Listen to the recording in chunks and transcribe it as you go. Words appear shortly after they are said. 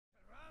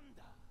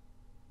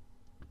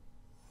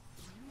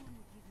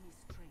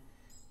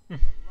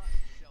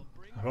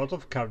A lot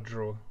of card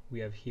draw we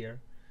have here.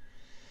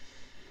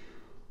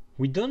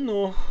 We don't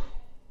know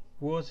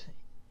what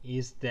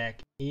his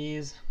deck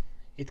is.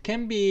 It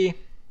can be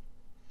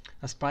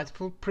a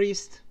Spiteful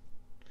Priest.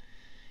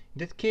 In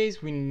that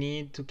case we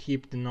need to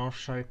keep the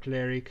Northshire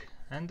Cleric,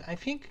 and I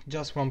think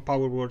just one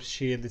Power Word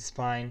Shield is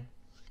fine.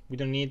 We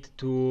don't need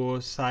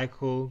to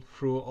cycle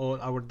through all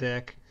our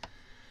deck.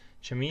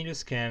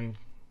 Chameleos can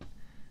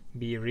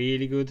be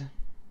really good.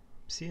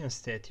 Obsidian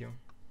Statue,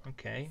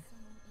 okay.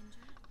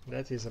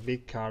 That is a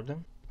big card.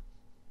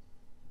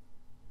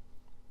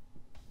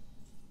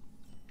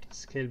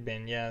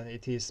 Scalebane, yeah,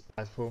 it is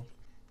spiteful.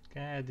 Okay,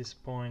 at this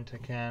point I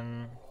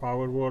can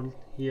Power Word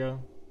here.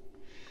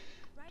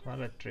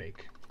 Twilight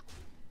Drake.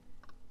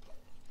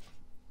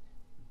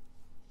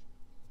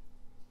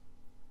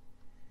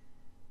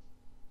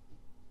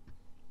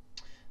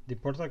 The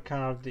portal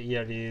card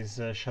here is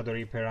Shadow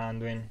Reaper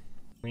Anduin.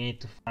 We need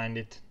to find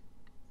it.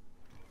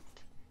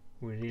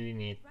 We really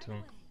need to.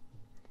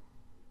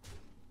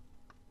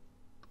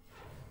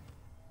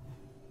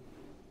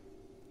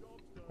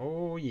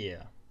 Oh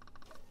yeah.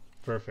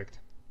 Perfect.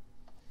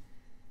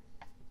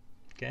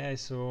 Okay,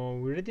 so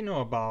we already know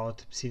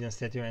about Obsidian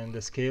Statue and the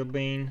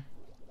Scalebane.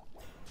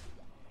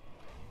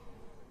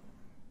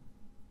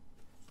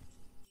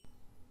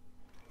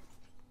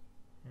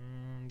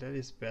 That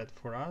is bad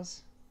for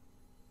us.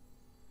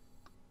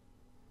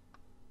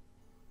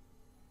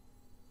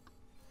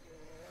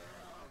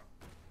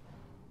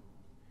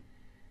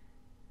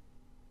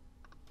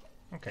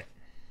 Okay.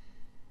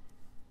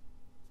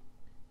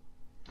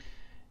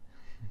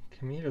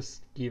 Chameleos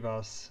give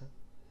us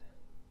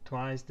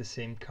twice the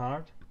same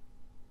card.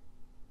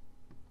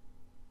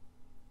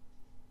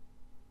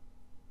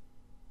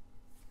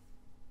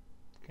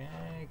 Okay,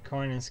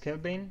 Coin and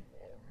Scalebane.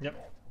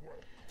 Yep.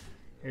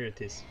 Here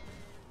it is.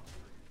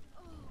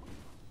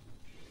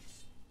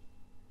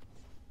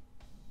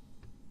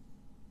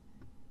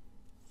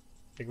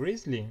 The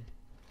Grizzly.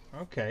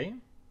 Okay.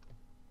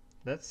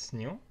 That's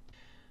new.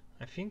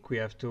 I think we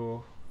have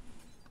to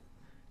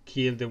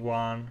kill the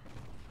one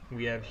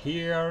we have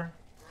here,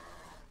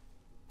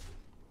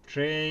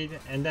 trade,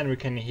 and then we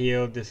can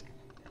heal this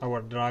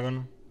our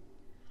dragon.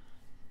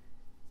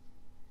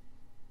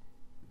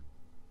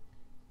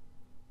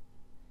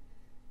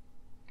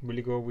 Will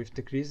you go with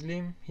the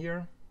Grizzly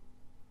here?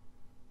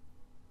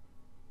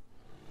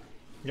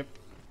 Yep,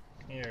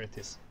 here it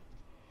is.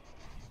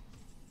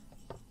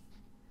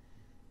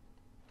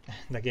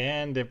 And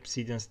again the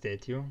Obsidian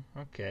Statue,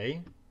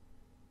 okay.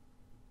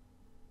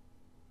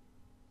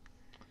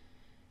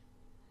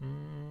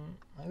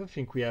 I don't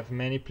think we have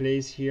many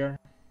plays here.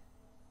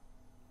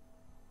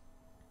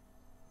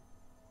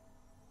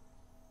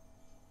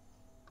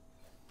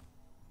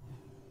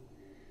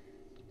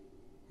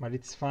 But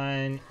it's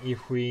fine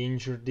if we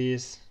injure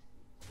this.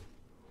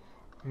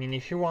 I mean,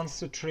 if he wants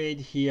to trade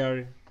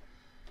here,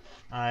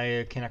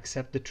 I can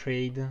accept the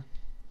trade.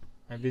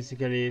 I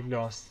basically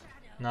lost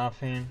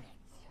nothing.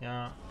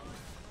 Yeah.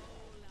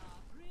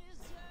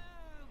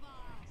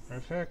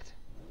 Perfect.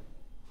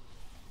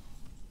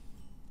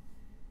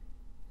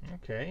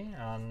 Okay,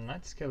 a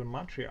Nightscale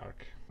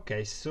Matriarch.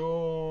 Okay,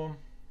 so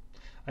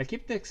I'll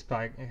keep the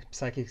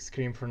Psychic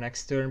Scream for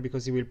next turn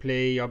because he will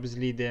play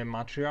obviously the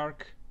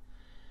Matriarch.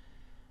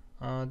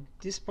 At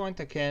this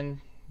point I can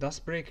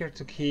Dustbreaker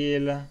to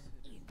kill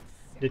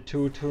the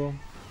 2/2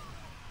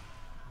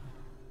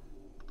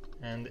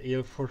 and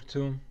heal for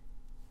 2.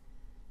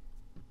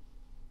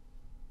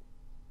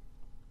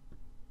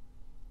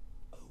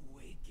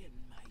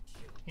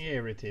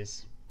 Here it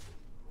is.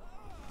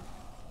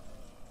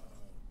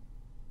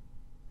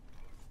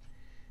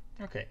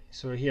 Okay,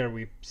 so here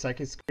we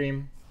Psychic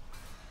Scream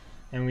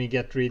and we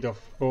get rid of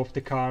both the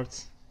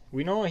cards.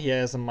 We know he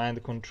has a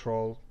Mind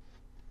Control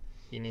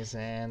in his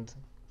hand.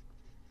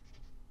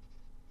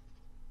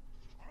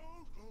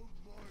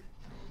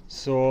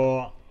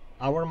 So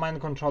our Mind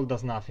Control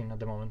does nothing at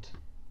the moment.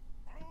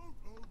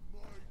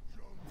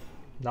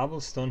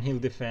 Double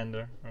Stonehill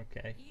Defender,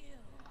 okay.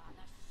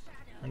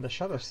 And the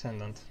Shadow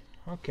Ascendant,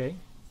 okay.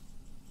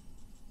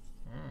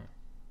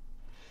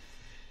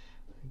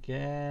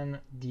 Again,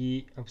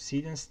 the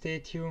Obsidian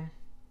Statue.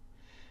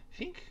 I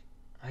think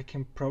I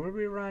can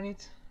probably run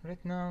it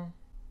right now.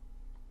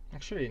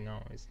 Actually,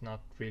 no, it's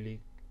not really.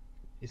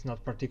 It's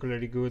not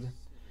particularly good.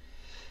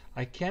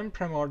 I can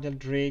Primordial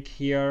Drake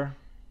here.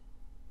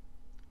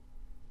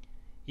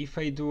 If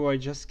I do, I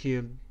just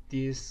kill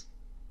this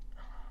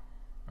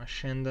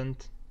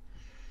Ascendant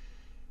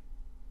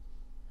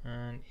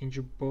and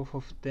injure both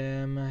of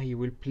them. He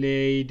will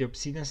play the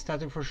Obsidian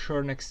Statue for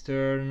sure next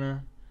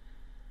turn.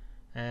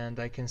 And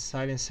I can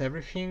silence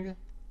everything.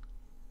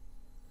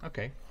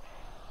 Okay,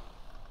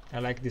 I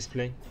like this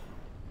play.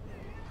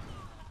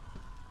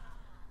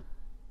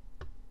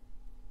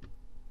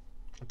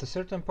 At a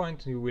certain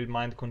point you will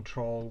Mind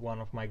Control one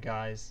of my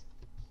guys,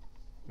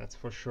 that's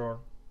for sure.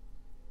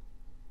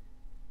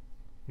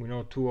 We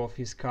know 2 of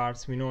his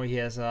cards, we know he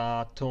has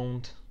a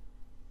Taunt.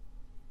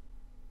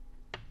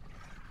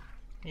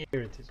 Here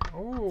it is.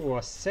 Oh,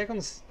 a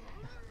second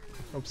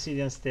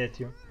Obsidian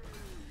Statue.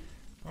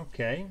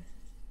 Okay.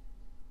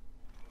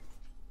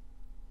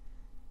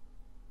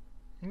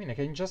 I mean, I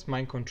can just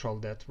mind control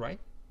that, right?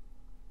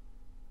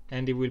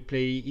 And he will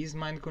play his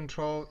mind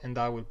control and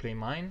I will play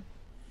mine.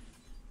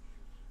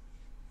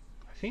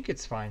 I think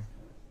it's fine.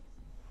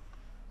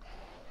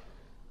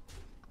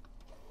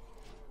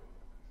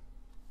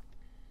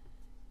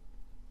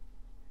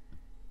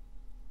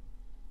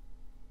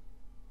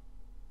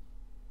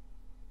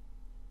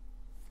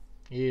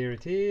 Here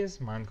it is,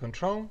 mind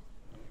control.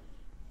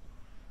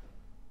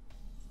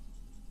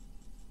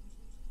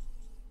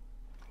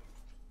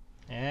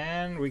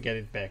 And we get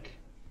it back.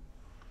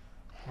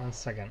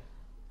 Once again.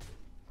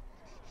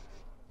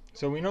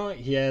 So we know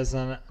he has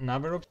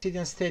another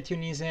obsidian statue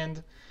in his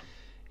hand.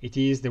 It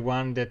is the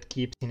one that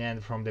keeps in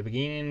hand from the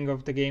beginning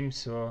of the game,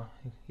 so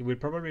he will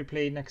probably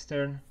play next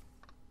turn.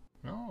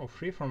 No,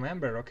 free from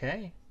Ember,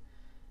 okay.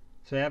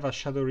 So I have a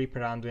Shadow Reaper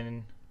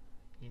Anduin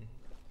in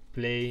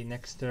play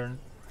next turn.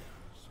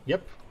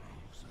 Yep.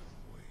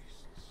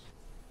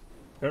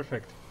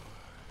 Perfect.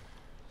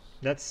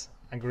 That's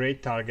a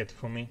great target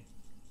for me.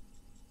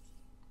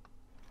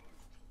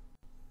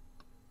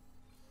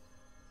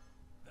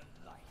 The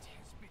light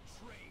has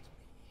betrayed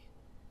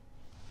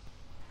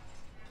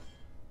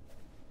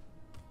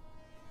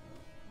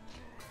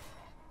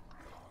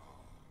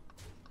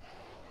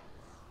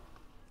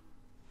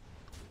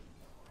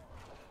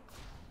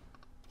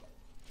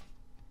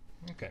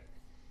me. Okay.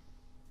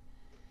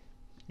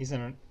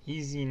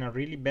 He's in a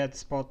really bad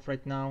spot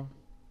right now.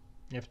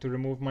 I have to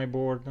remove my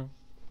board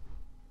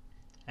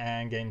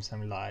and gain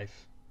some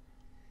life.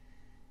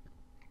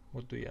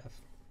 What do you have?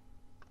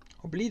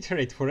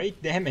 Obliterate for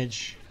 8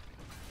 damage.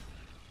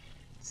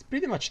 It's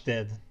pretty much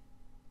dead.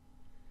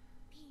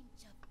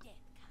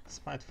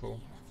 Spiteful.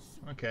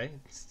 Okay,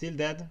 still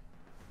dead.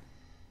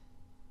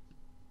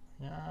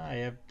 Yeah, I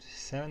have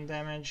 7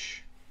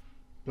 damage.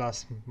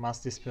 Plus Mass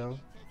Dispel.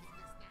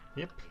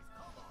 Yep.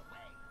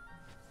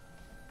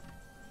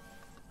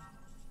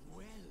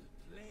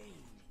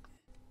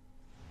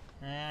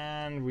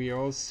 And we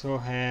also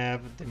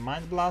have the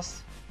Mind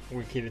Blast.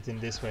 We kill it in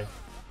this way.